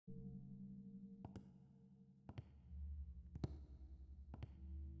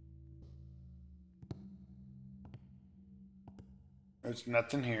There's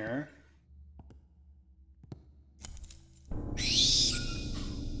nothing here.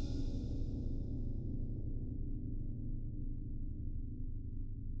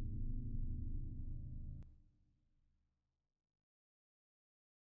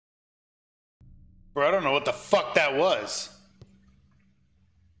 Bro, I don't know what the fuck that was.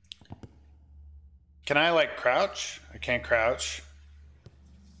 Can I, like, crouch? I can't crouch.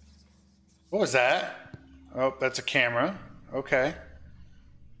 What was that? Oh, that's a camera. Okay.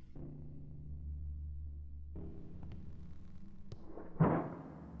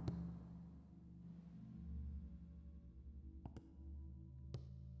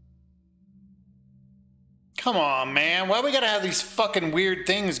 Come on, man. Why we gotta have these fucking weird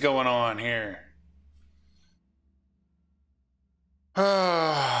things going on here?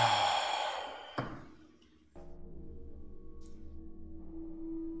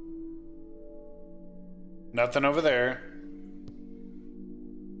 Nothing over there.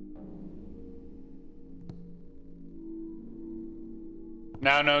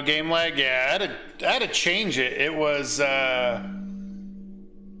 Now no game lag? Yeah, I had to change it. It was, let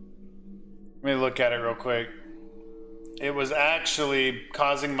me look at it real quick. It was actually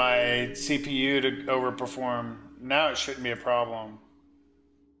causing my CPU to overperform. Now it shouldn't be a problem.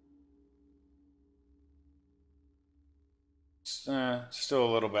 Still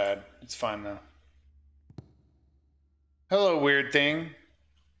a little bad. It's fine though. Hello, weird thing.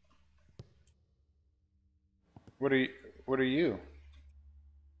 What are you?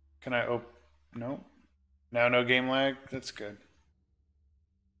 Can I open? Nope. Now no game lag? That's good.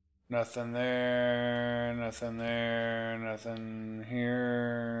 Nothing there, nothing there, nothing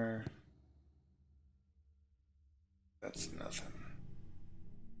here. That's nothing.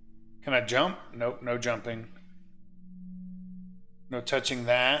 Can I jump? Nope, no jumping. No touching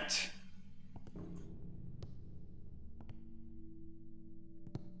that.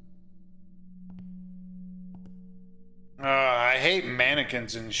 I hate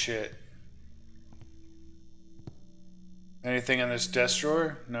mannequins and shit. Anything in this desk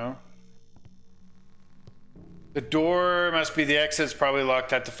drawer? No. The door must be the exit. It's probably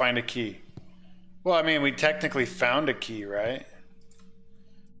locked. I have to find a key. Well, I mean, we technically found a key, right?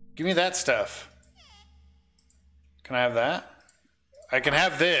 Give me that stuff. Can I have that? I can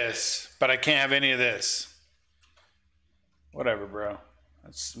have this, but I can't have any of this. Whatever, bro.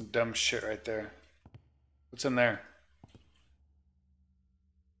 That's some dumb shit right there. What's in there?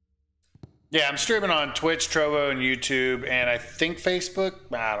 Yeah, I'm streaming on Twitch, Trovo, and YouTube, and I think Facebook.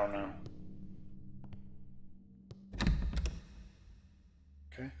 I don't know.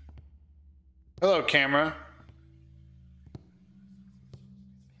 Okay. Hello, camera.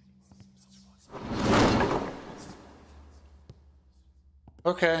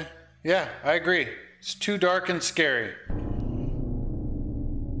 Okay. Yeah, I agree. It's too dark and scary.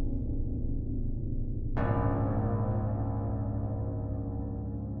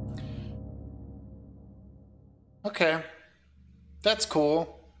 Okay. That's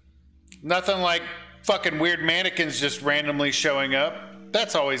cool. Nothing like fucking weird mannequins just randomly showing up.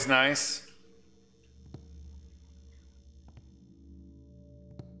 That's always nice.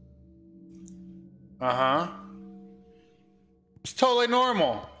 Uh-huh. It's totally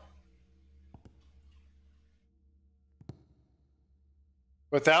normal.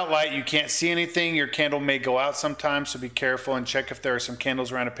 Without light, you can't see anything. Your candle may go out sometimes, so be careful and check if there are some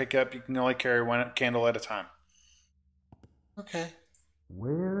candles around to pick up. You can only carry one candle at a time. Okay.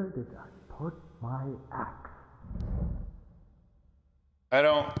 Where did I put my axe? I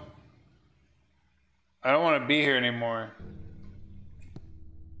don't want to be here anymore.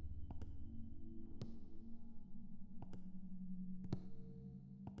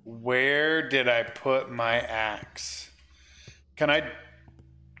 Where did I put my axe? Can I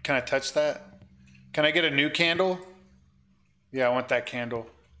touch that? Can I get a new candle? Yeah, I want that candle.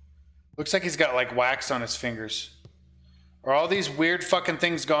 Looks like he's got like wax on his fingers. Are all these weird fucking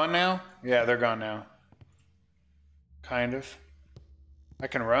things gone now? Yeah, they're gone now. Kind of. I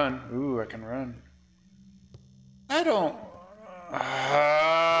can run. Ooh, I can run. I don't...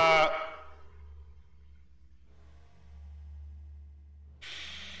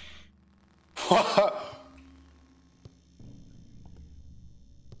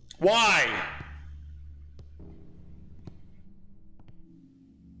 Why?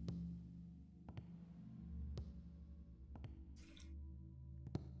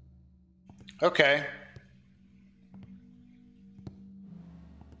 Okay.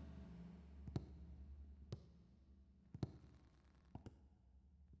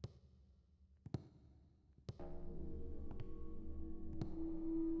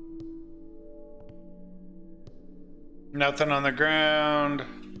 nothing on the ground.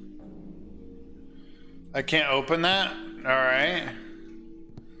 I can't open that? Alright.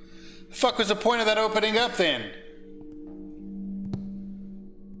 The fuck was the point of that opening up then?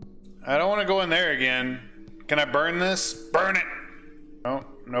 I don't want to go in there again. Can I burn this? Burn it! No,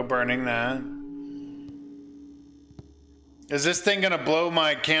 no burning that. Is this thing gonna blow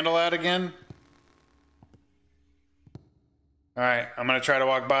my candle out again? Alright, I'm gonna try to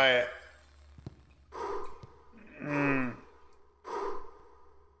walk by it.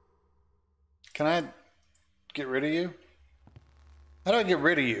 Can I get rid of you? How do I get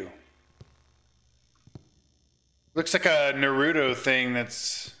rid of you? Looks like a Naruto thing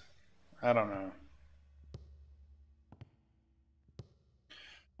that's... I don't know.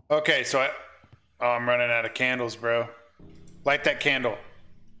 Okay, so oh, I'm running out of candles, bro. Light that candle.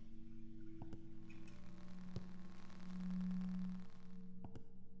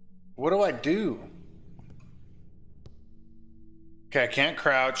 What do I do? Okay, I can't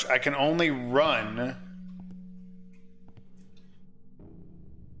crouch. I can only run.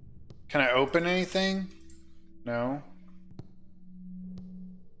 Can I open anything? No.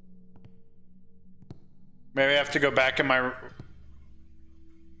 Maybe I have to go back in my...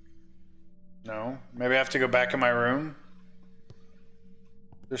 No. Maybe I have to go back in my room.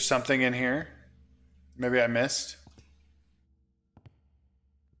 There's something in here. Maybe I missed.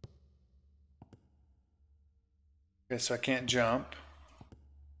 Okay, so I can't jump.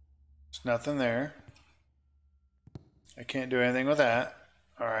 There's nothing there. I can't do anything with that.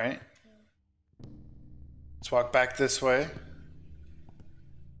 All right. Let's walk back this way.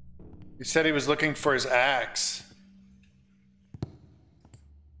 He said he was looking for his axe.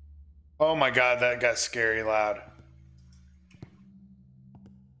 Oh my god, that got scary loud.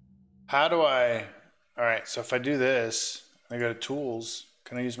 How do I... Alright, so if I do this, I go to tools.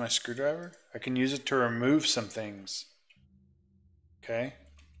 Can I use my screwdriver? I can use it to remove some things. Okay.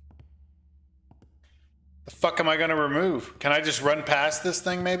 The fuck am I gonna remove? Can I just run past this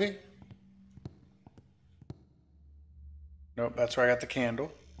thing maybe? Nope, that's where I got the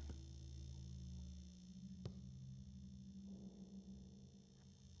candle.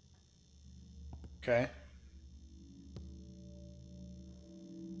 Okay.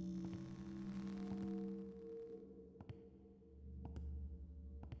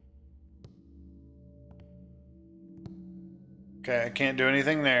 Okay, I can't do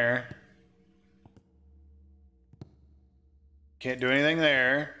anything there. Can't do anything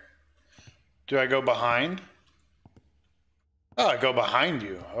there. Do I go behind? Oh, I go behind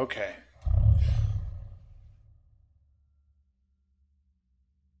you. Okay.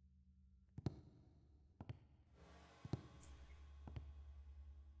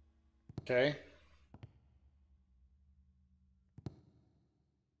 Okay.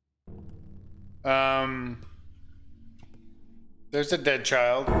 There's a dead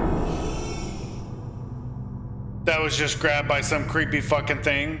child. That was just grabbed by some creepy fucking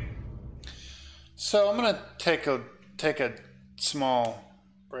thing. So I'm gonna take a small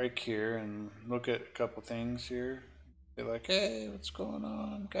break here and look at a couple things here. Be like, hey, what's going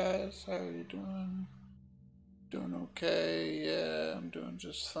on, guys? How are you doing? Doing okay? Yeah, I'm doing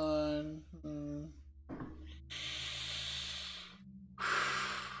just fine.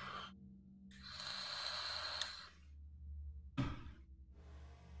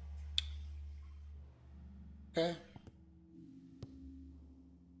 Okay.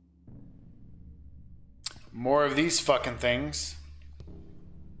 More of these fucking things.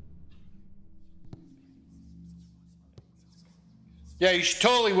 Yeah, you should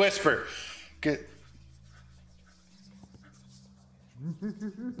totally whisper. Good.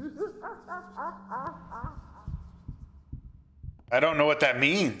 I don't know what that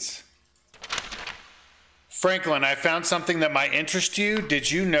means. Franklin, I found something that might interest you. Did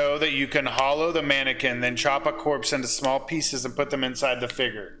you know that you can hollow the mannequin, then chop a corpse into small pieces and put them inside the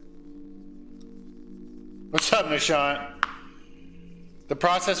figure? What's up, Nishant? The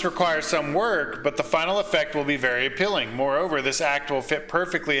process requires some work, but the final effect will be very appealing. Moreover, this act will fit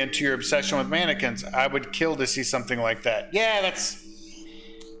perfectly into your obsession with mannequins. I would kill to see something like that. Yeah,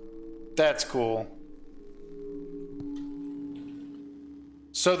 that's cool.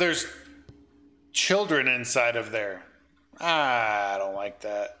 So there's children inside of there. I don't like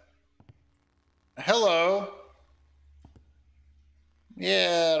that. Hello.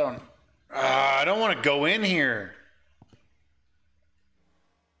 Yeah, I don't want to go in here.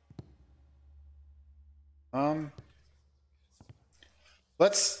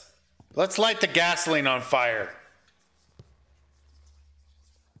 Let's light the gasoline on fire.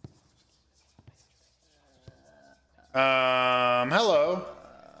 Hello.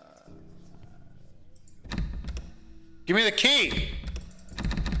 Give me the key.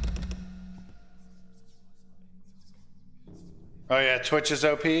 Oh yeah, Twitch is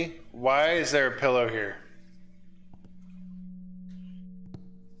OP. Why is there a pillow here?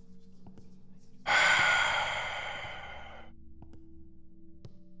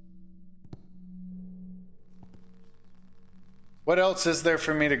 What else is there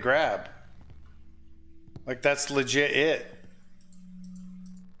for me to grab? Like, that's legit it.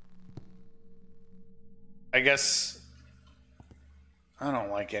 I guess I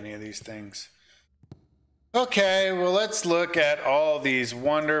don't like any of these things. Okay, well, let's look at all these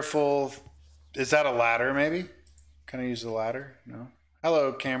wonderful... Is that a ladder, maybe? Can I use the ladder? No.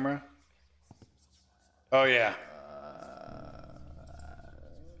 Hello, camera. Oh, yeah.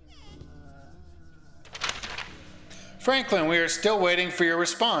 Franklin, we are still waiting for your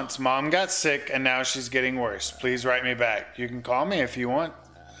response. Mom got sick and now she's getting worse. Please write me back. You can call me if you want.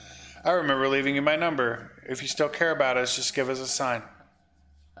 I remember leaving you my number. If you still care about us, just give us a sign.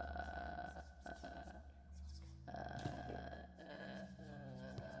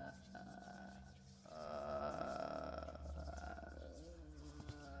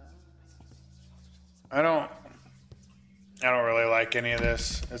 I don't really like any of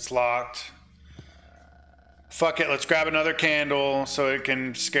this. It's locked. Fuck it, let's grab another candle so it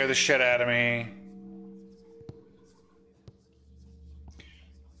can scare the shit out of me.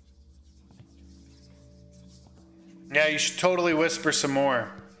 Yeah, you should totally whisper some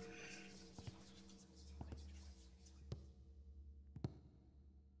more.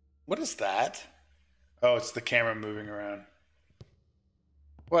 What is that? Oh, it's the camera moving around.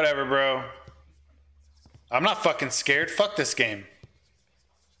 Whatever, bro. I'm not fucking scared. Fuck this game.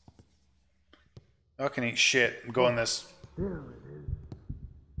 I can eat shit. I'm going this.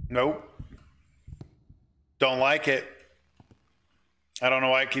 Nope. Don't like it. I don't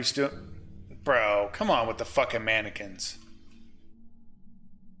know why it keeps doing... Bro, come on with the fucking mannequins.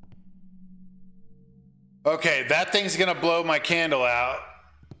 Okay, that thing's gonna blow my candle out.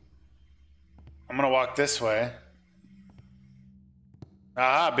 I'm gonna walk this way.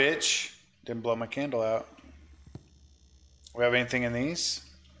 Ah, bitch. Didn't blow my candle out. We have anything in these?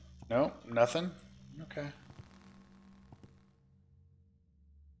 No, nothing? Okay.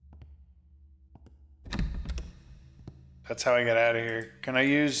 That's how I get out of here. Can I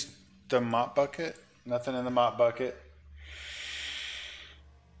use the mop bucket? Nothing in the mop bucket.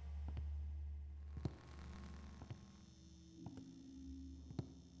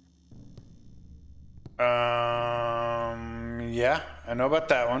 Yeah, I know about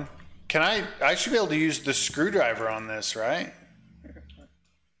that one. Can I should be able to use the screwdriver on this, right?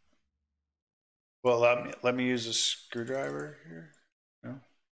 Well, let me use a screwdriver here. No?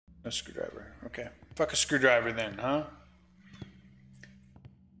 No screwdriver. Okay. Fuck a screwdriver then, huh?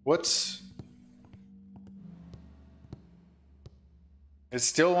 What's... It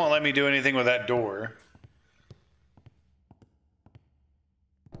still won't let me do anything with that door.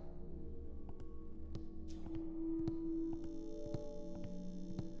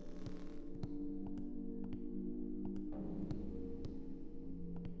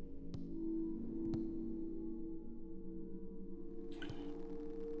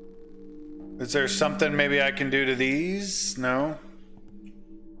 Is there something maybe I can do to these? No?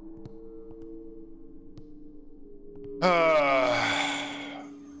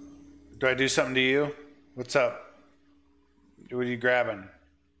 Do I do something to you? What's up? What are you grabbing?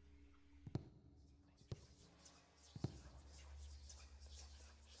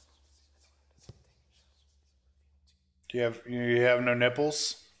 Do you have no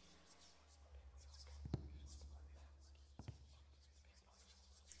nipples?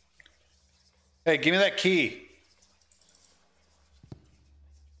 Hey, give me that key.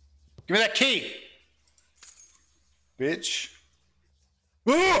 Give me that key. Bitch.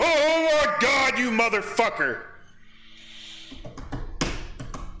 Oh my God, you motherfucker.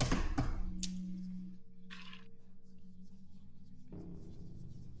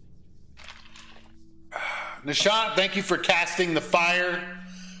 Nishant, thank you for casting the fire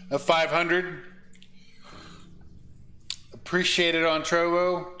of 500. Appreciate it on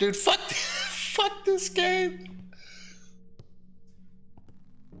Trovo. Dude, fuck this game.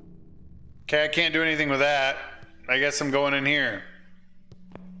 Okay, I can't do anything with that. I guess I'm going in here.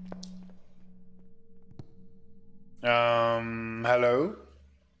 Hello?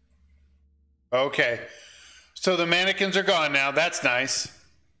 Okay. So the mannequins are gone now. That's nice.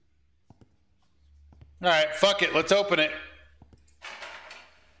 All right, fuck it. Let's open it.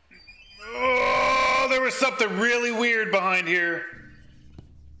 Oh, there was something really weird behind here.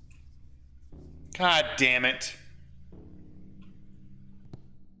 God damn it.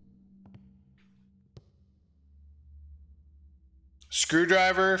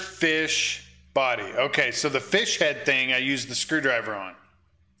 Screwdriver, fish, body. Okay, so the fish head thing I used the screwdriver on.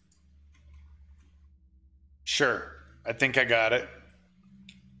 Sure, I think I got it.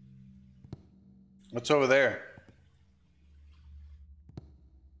 What's over there?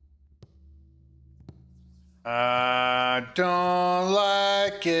 I don't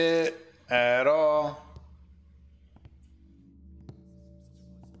like it at all.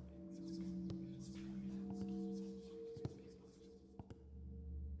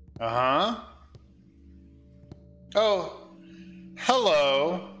 Uh-huh. Oh,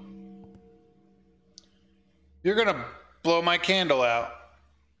 hello. You're gonna blow my candle out.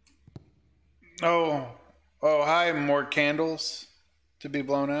 Oh, hi, more candles to be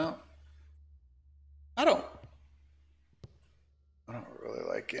blown out. I don't really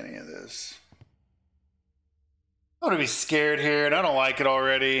like any of this. I'm gonna be scared here, and I don't like it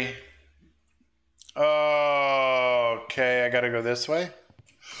already. Okay, I gotta go this way.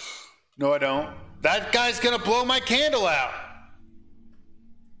 No, I don't. That guy's gonna blow my candle out.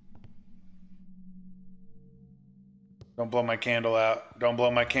 Don't blow my candle out. Don't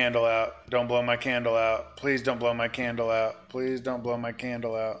blow my candle out. Don't blow my candle out. Please don't blow my candle out. Please don't blow my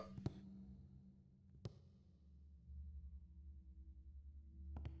candle out.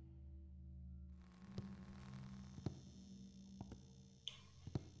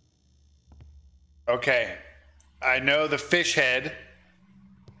 Okay. I know the fish head.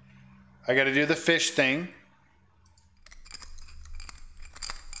 I gotta do the fish thing.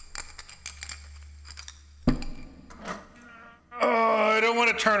 Oh, I don't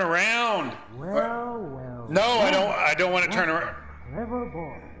want to turn around. Well. No, I don't want to turn around. Clever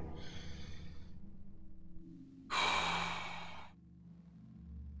boy.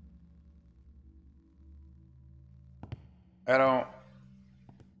 I don't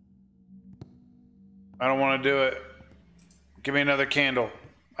want to do it. Give me another candle.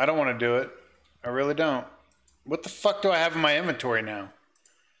 I don't want to do it. I really don't. What the fuck do I have in my inventory now?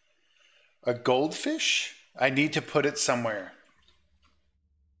 A goldfish? I need to put it somewhere.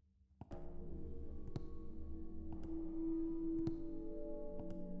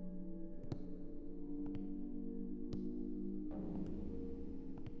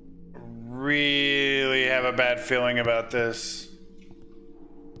 Really have a bad feeling about this.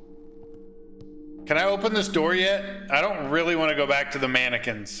 Can I open this door yet? I don't really want to go back to the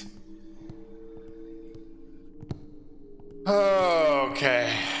mannequins.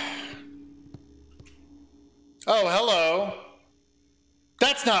 Okay. Oh, hello.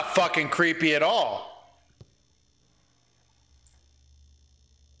 That's not fucking creepy at all.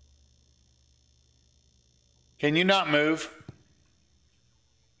 Can you not move?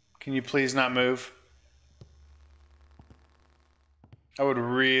 Can you please not move? I would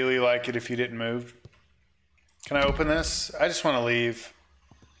really like it if you didn't move. Can I open this? I just want to leave.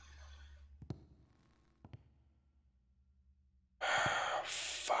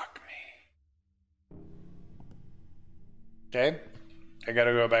 Fuck me. Okay. I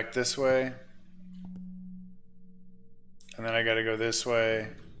gotta go back this way. And then I gotta go this way.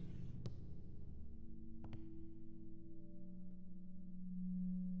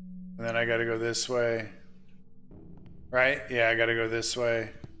 And then I gotta go this way. Right? Yeah, I gotta go this way.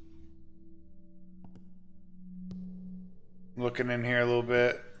 Looking in here a little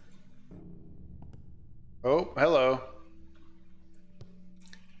bit. Oh, hello.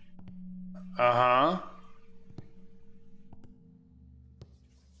 Uh-huh.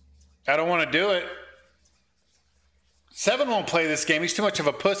 I don't want to do it. Seven won't play this game. He's too much of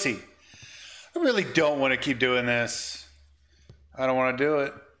a pussy. I really don't want to keep doing this. I don't want to do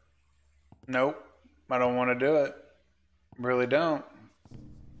it. Nope. I don't want to do it. Really don't.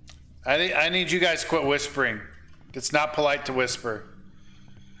 I need you guys to quit whispering. It's not polite to whisper.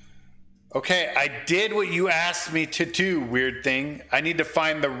 Okay, I did what you asked me to do, weird thing. I need to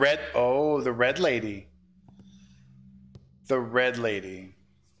find the red... Oh, the red lady. The red lady.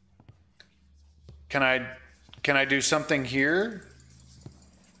 Can I do something here?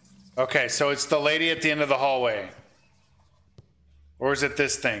 Okay, so it's the lady at the end of the hallway. Or is it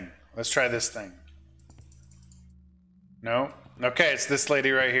this thing? Let's try this thing. No? Okay, it's this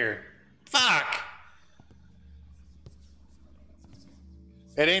lady right here. Fuck!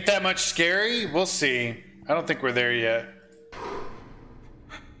 It ain't that much scary? We'll see. I don't think we're there yet.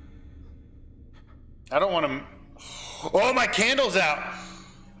 I don't want to... Oh, my candle's out!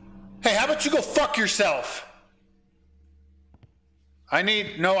 Hey, how about you go fuck yourself?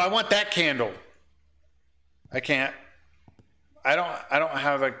 No, I want that candle. I can't. I don't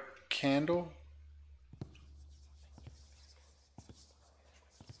have a candle.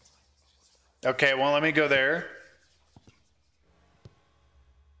 Okay, well, let me go there.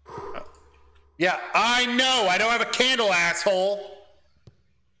 Yeah, I know. I don't have a candle, asshole.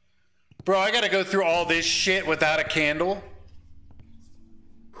 Bro, I gotta go through all this shit without a candle.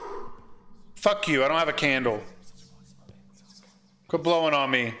 Fuck you, I don't have a candle. Quit blowing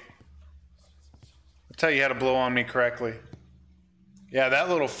on me. I'll tell you how to blow on me correctly. Yeah, that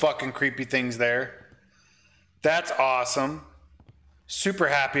little fucking creepy thing's there. That's awesome. Super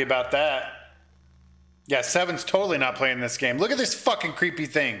happy about that. Yeah, Seven's totally not playing this game. Look at this fucking creepy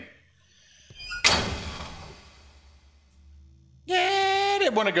thing. Yeah, I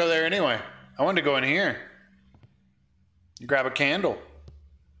didn't want to go there anyway. I wanted to go in here. Grab a candle.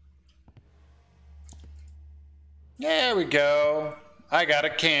 There we go. I got a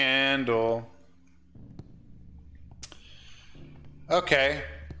candle. Okay.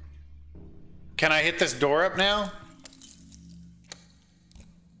 Can I hit this door up now?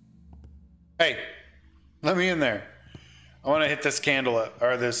 Hey, let me in there. I want to hit this candle up,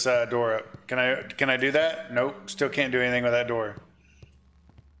 or this door up. Can I do that? Nope, still can't do anything with that door.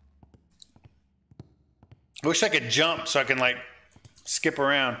 I wish I could jump so I can like skip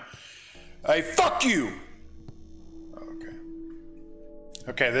around. Hey, fuck you! Okay.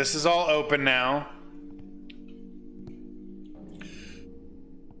 Okay, this is all open now.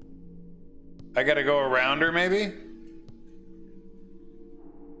 I gotta go around her maybe?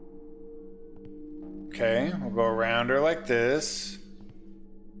 Okay, we'll go around her like this.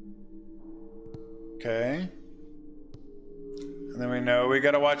 Okay. And then we know we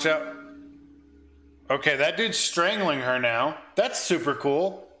gotta watch out. Okay, that dude's strangling her now. That's super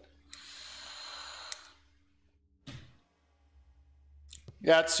cool.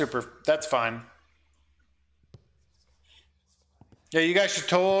 Yeah, that's super. That's fine. Yeah, you guys should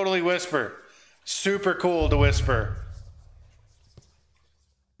totally whisper. Super cool to whisper.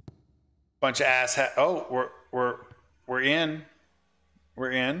 Bunch of ass hat. Oh, we're in.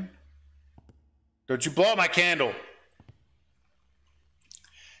 We're in. Don't you blow out my candle.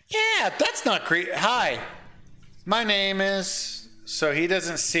 Yeah, that's not creepy. Hi, my name is. So he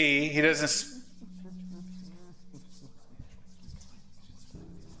doesn't see. He doesn't.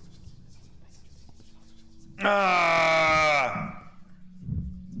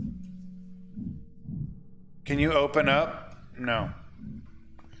 Can you open up? No.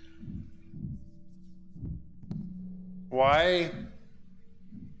 Why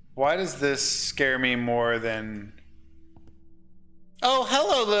does this scare me more than... Oh,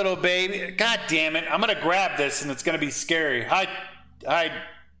 hello, little baby. God damn it. I'm going to grab this and it's going to be scary. Hi,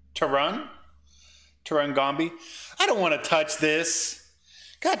 Tarun? Tarun Gombi? I don't want to touch this.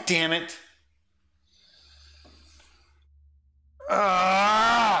 God damn it.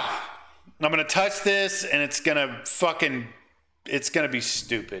 I'm going to touch this and it's going to fucking... It's going to be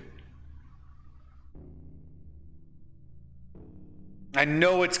stupid. I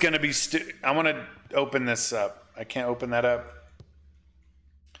know it's going to be I want to open this up. I can't open that up.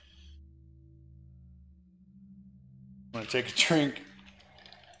 I'm going to take a drink.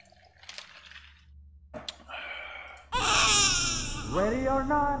 Ready or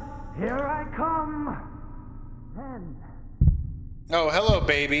not, here I come. 10. Oh, hello,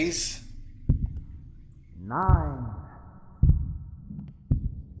 babies. 9.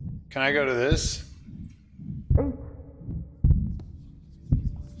 Can I go to this? 8.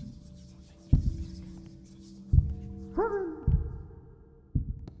 7.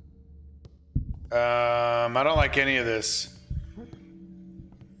 I don't like any of this.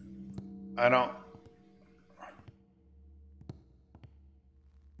 I don't.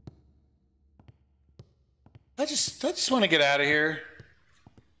 I just want to get out of here.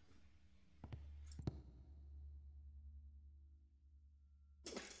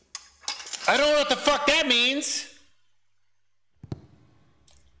 I don't know what the fuck that means.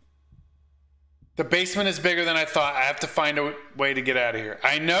 The basement is bigger than I thought. I have to find a way to get out of here.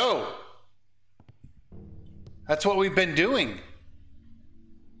 I know. That's what we've been doing.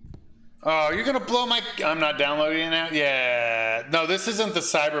 Oh, you're gonna blow my... I'm not downloading it now? Yeah. No, this isn't the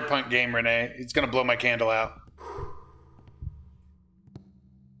Cyberpunk game, Renee. It's gonna blow my candle out.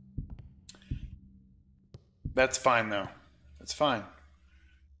 That's fine, though. That's fine.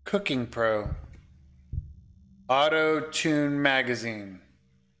 Cooking Pro. Auto Tune Magazine.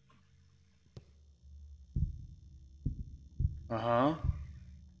 Uh-huh.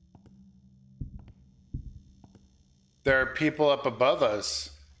 There are people up above us.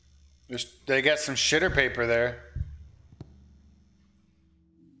 They got some shitter paper there.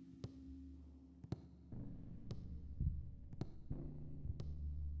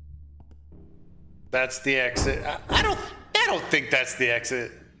 That's the exit. I don't think that's the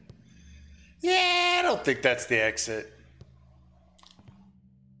exit. Yeah, I don't think that's the exit.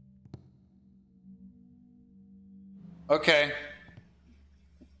 Okay.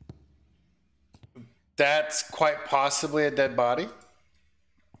 That's quite possibly a dead body.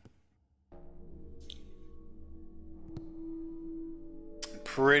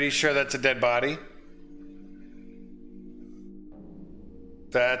 Pretty sure that's a dead body.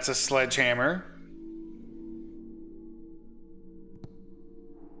 That's a sledgehammer.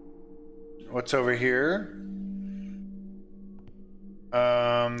 What's over here?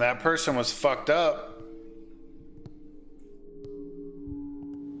 That person was fucked up.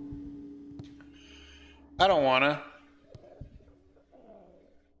 I don't wanna.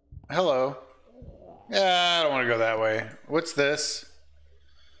 Hello. Yeah, I don't want to go that way. What's this?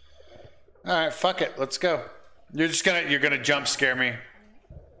 All right, fuck it. Let's go. You're gonna jump scare me.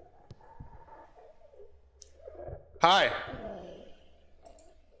 Hi.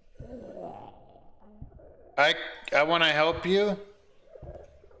 I want to help you.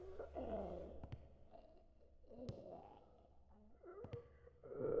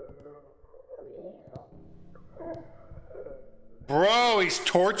 Bro, he's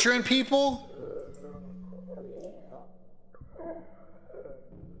torturing people?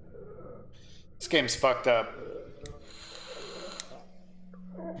 This game's fucked up.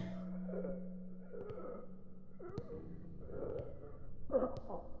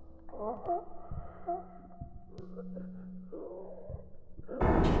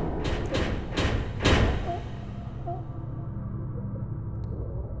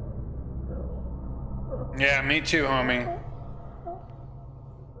 Yeah, me too, homie.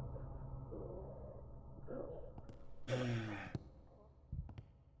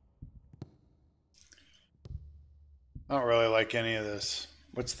 I don't really like any of this.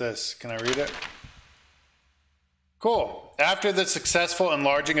 What's this? Can I read it? Cool. After the successful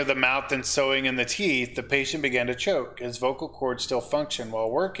enlarging of the mouth and sewing in the teeth, the patient began to choke. His vocal cords still function.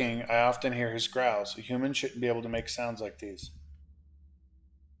 While working, I often hear his growls. A human shouldn't be able to make sounds like these.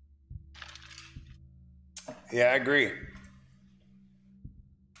 Yeah, I agree.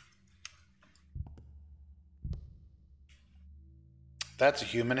 That's a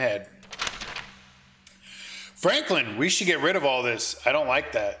human head. Franklin, we should get rid of all this. I don't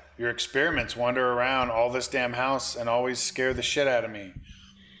like that. Your experiments wander around all this damn house and always scare the shit out of me.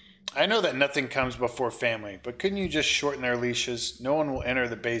 I know that nothing comes before family, but couldn't you just shorten their leashes? No one will enter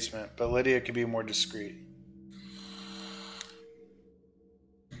the basement, but Lydia could be more discreet.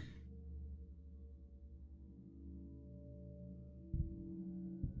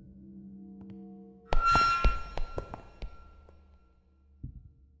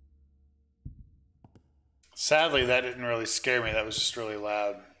 Sadly, that didn't really scare me. That was just really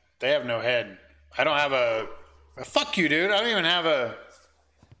loud. They have no head. I don't have a fuck you, dude. I don't even have a...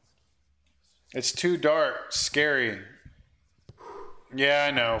 It's too dark. Scary. Yeah,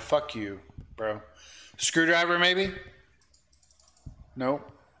 I know. Fuck you, bro. Screwdriver, maybe? Nope.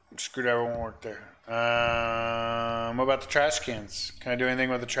 Screwdriver won't work there. What about the trash cans? Can I do anything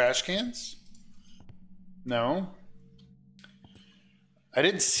with the trash cans? No. I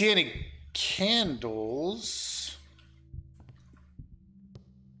didn't see any candles.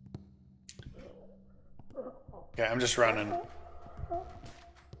 Okay, I'm just running.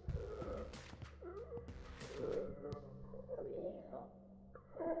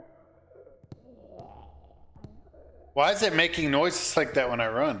 Why is it making noises like that when I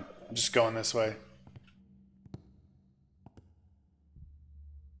run? I'm just going this way.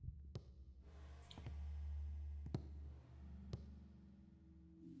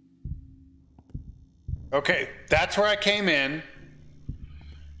 Okay, that's where I came in.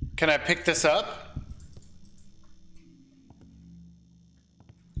 Can I pick this up?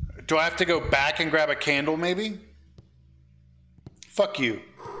 Do I have to go back and grab a candle, maybe? Fuck you.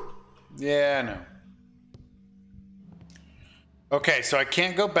 Yeah, I know. Okay, so I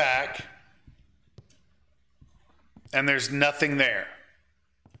can't go back. And there's nothing there.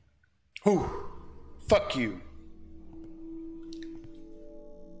 Whew. Fuck you.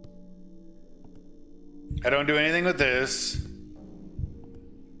 I don't do anything with this.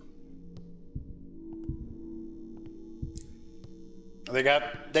 They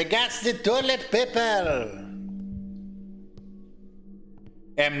got the toilet paper.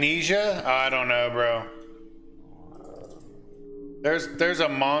 Amnesia? I don't know, bro. There's a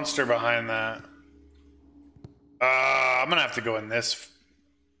monster behind that. I'm gonna have to go in this.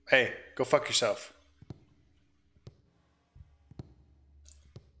 Hey, go fuck yourself.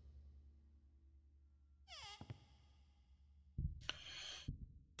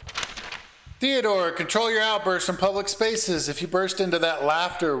 Theodore, control your outbursts in public spaces. If you burst into that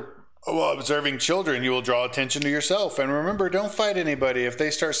laughter While observing children, you will draw attention to yourself. And remember, don't fight anybody. If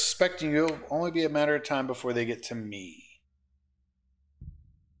they start suspecting you, it'll only be a matter of time before they get to me.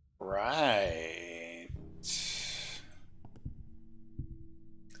 Right.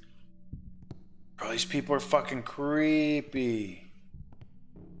 Bro, these people are fucking creepy.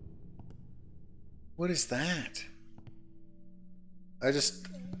 What is that? I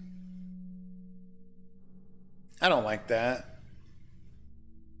don't like that.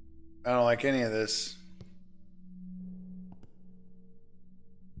 I don't like any of this.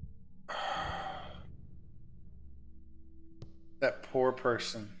 That poor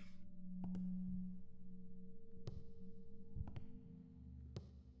person.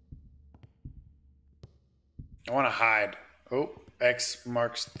 I want to hide. Oh, X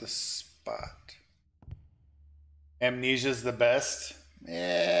marks the spot. Amnesia's the best.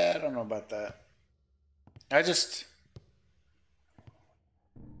 Yeah, I don't know about that. I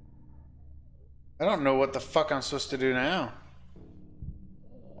don't know what the fuck I'm supposed to do now.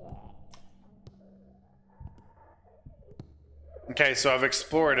 Okay, so I've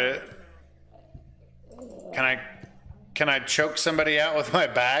explored it. Can I choke somebody out with my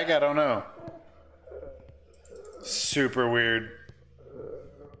bag? I don't know. Super weird.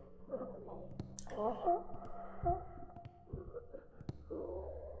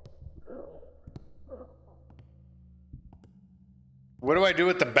 What do I do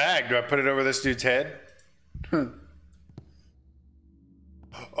with the bag? Do I put it over this dude's head?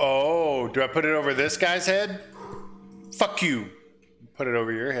 Oh, do I put it over this guy's head? Fuck you. Put it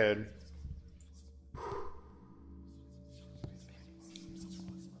over your head.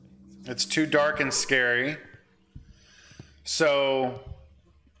 It's too dark and scary. So,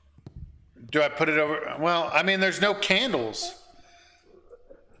 do I put it over? Well, I mean, there's no candles.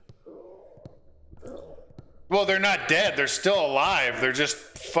 Well, they're not dead. They're still alive. They're just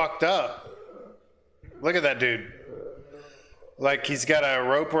fucked up. Look at that dude. Like he's got a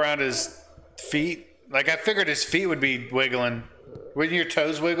rope around his feet. Like I figured his feet would be wiggling. Wouldn't your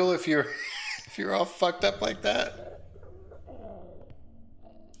toes wiggle if you're if you're all fucked up like that?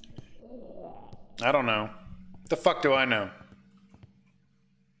 I don't know. The fuck do I know?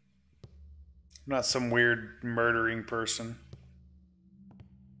 I'm not some weird murdering person.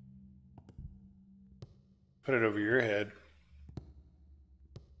 Put it over your head.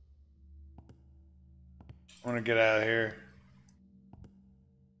 I want to get out of here.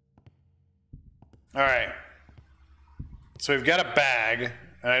 All right. So we've got a bag,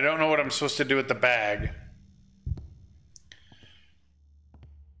 and I don't know what I'm supposed to do with the bag.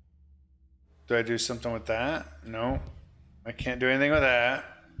 Do I do something with that? No. I can't do anything with that.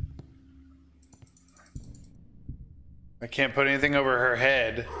 I can't put anything over her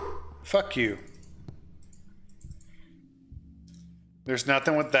head. Fuck you. There's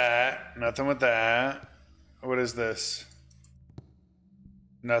nothing with that. Nothing with that. What is this?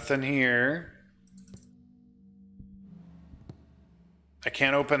 Nothing here. I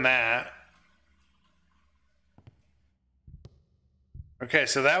can't open that. Okay,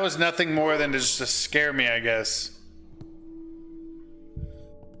 so that was nothing more than just to scare me, I guess.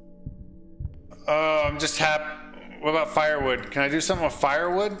 Oh, I'm just happy. What about firewood? Can I do something with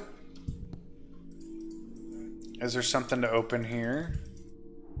firewood? Is there something to open here?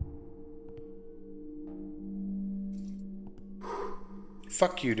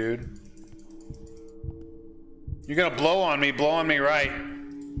 Fuck you, dude. You're gonna blow on me right.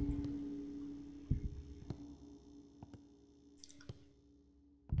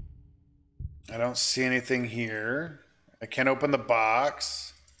 I don't see anything here. I can't open the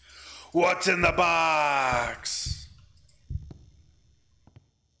box. What's in the box?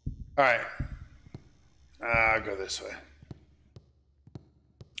 All right. I'll go this way.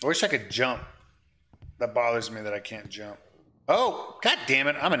 I wish I could jump. That bothers me that I can't jump. Oh, god damn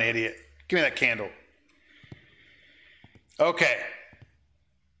it. I'm an idiot. Give me that candle. Okay.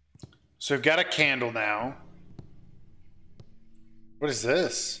 So we've got a candle now. What is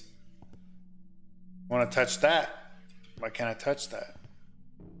this? Want to touch that? Why can't I touch that?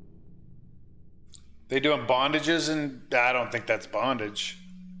 They doing bondages, and I don't think that's bondage.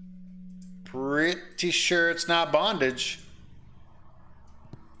 Pretty sure it's not bondage.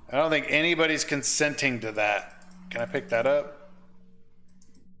 I don't think anybody's consenting to that. Can I pick that up?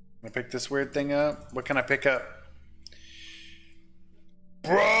 Can I pick this weird thing up? What can I pick up?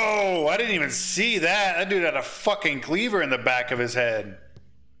 Bro, I didn't even see that. That dude had a fucking cleaver in the back of his head.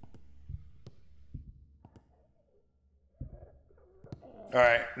 All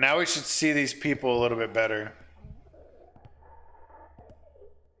right, now we should see these people a little bit better.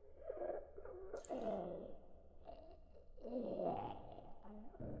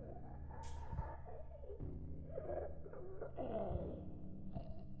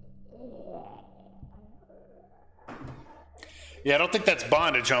 Yeah, I don't think that's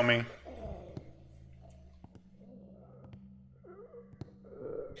bondage, homie.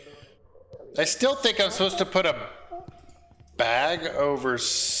 I still think I'm supposed to put a bag over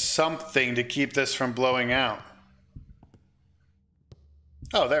something to keep this from blowing out.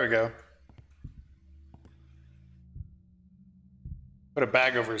 Oh, there we go. Put a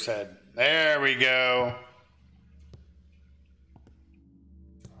bag over his head. There we go.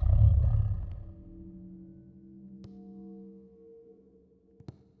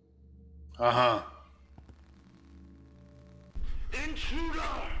 Uh-huh. Intruder!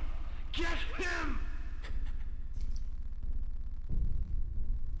 Get him!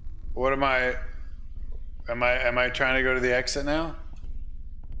 What am I trying to go to the exit now?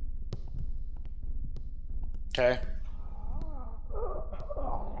 Okay.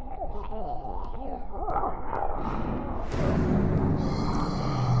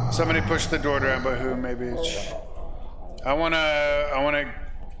 Somebody pushed the door down, but who? Maybe it's... I wanna,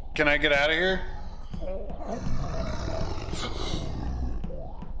 can I get out of here?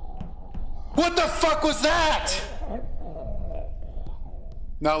 What the fuck was that?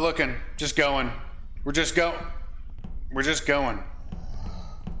 Not looking, just going. We're just going. We're just going.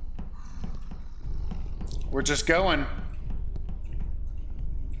 We're just going.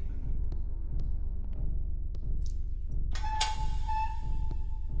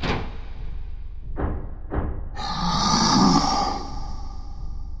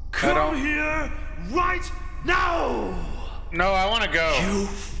 Come here right now! No, I want to go.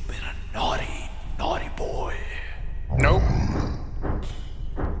 You've been a naughty, naughty boy. Nope.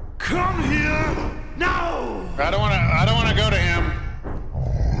 Come here now! I don't want to go to him.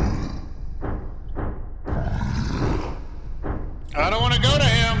 I don't want to go to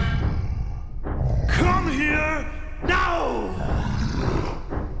him. Come here now!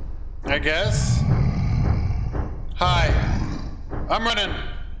 I guess. Hi. I'm running.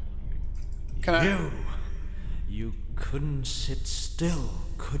 Can I? You couldn't sit still,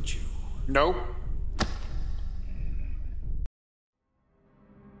 could you? Nope.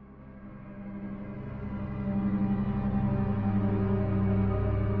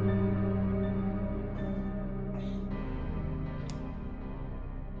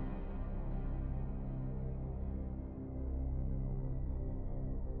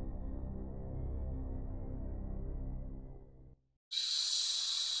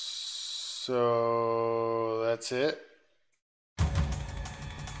 So that's it.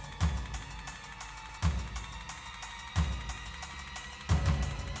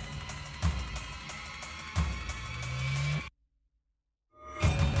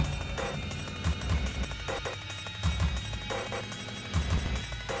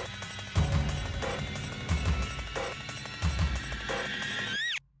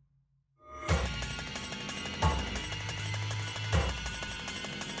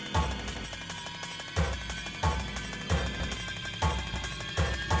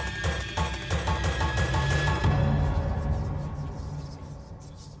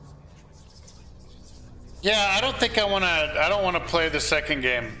 Yeah, I don't think I want to. I don't want to play the second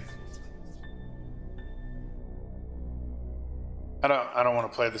game. I don't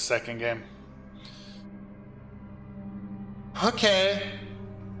want to play the second game. Okay,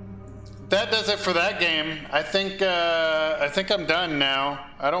 that does it for that game. I think I'm done now.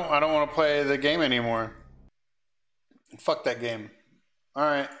 I don't want to play the game anymore. Fuck that game. All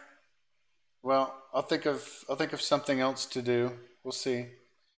right. Well, I'll think of something else to do. We'll see.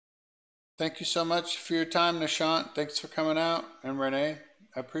 Thank you so much for your time, Nishant. Thanks for coming out, and Renee.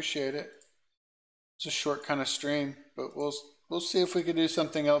 I appreciate it. It's a short kind of stream, but we'll see if we can do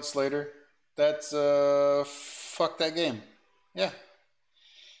something else later. That's fuck that game. Yeah.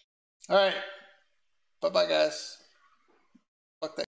 All right. Bye bye, guys. Fuck that.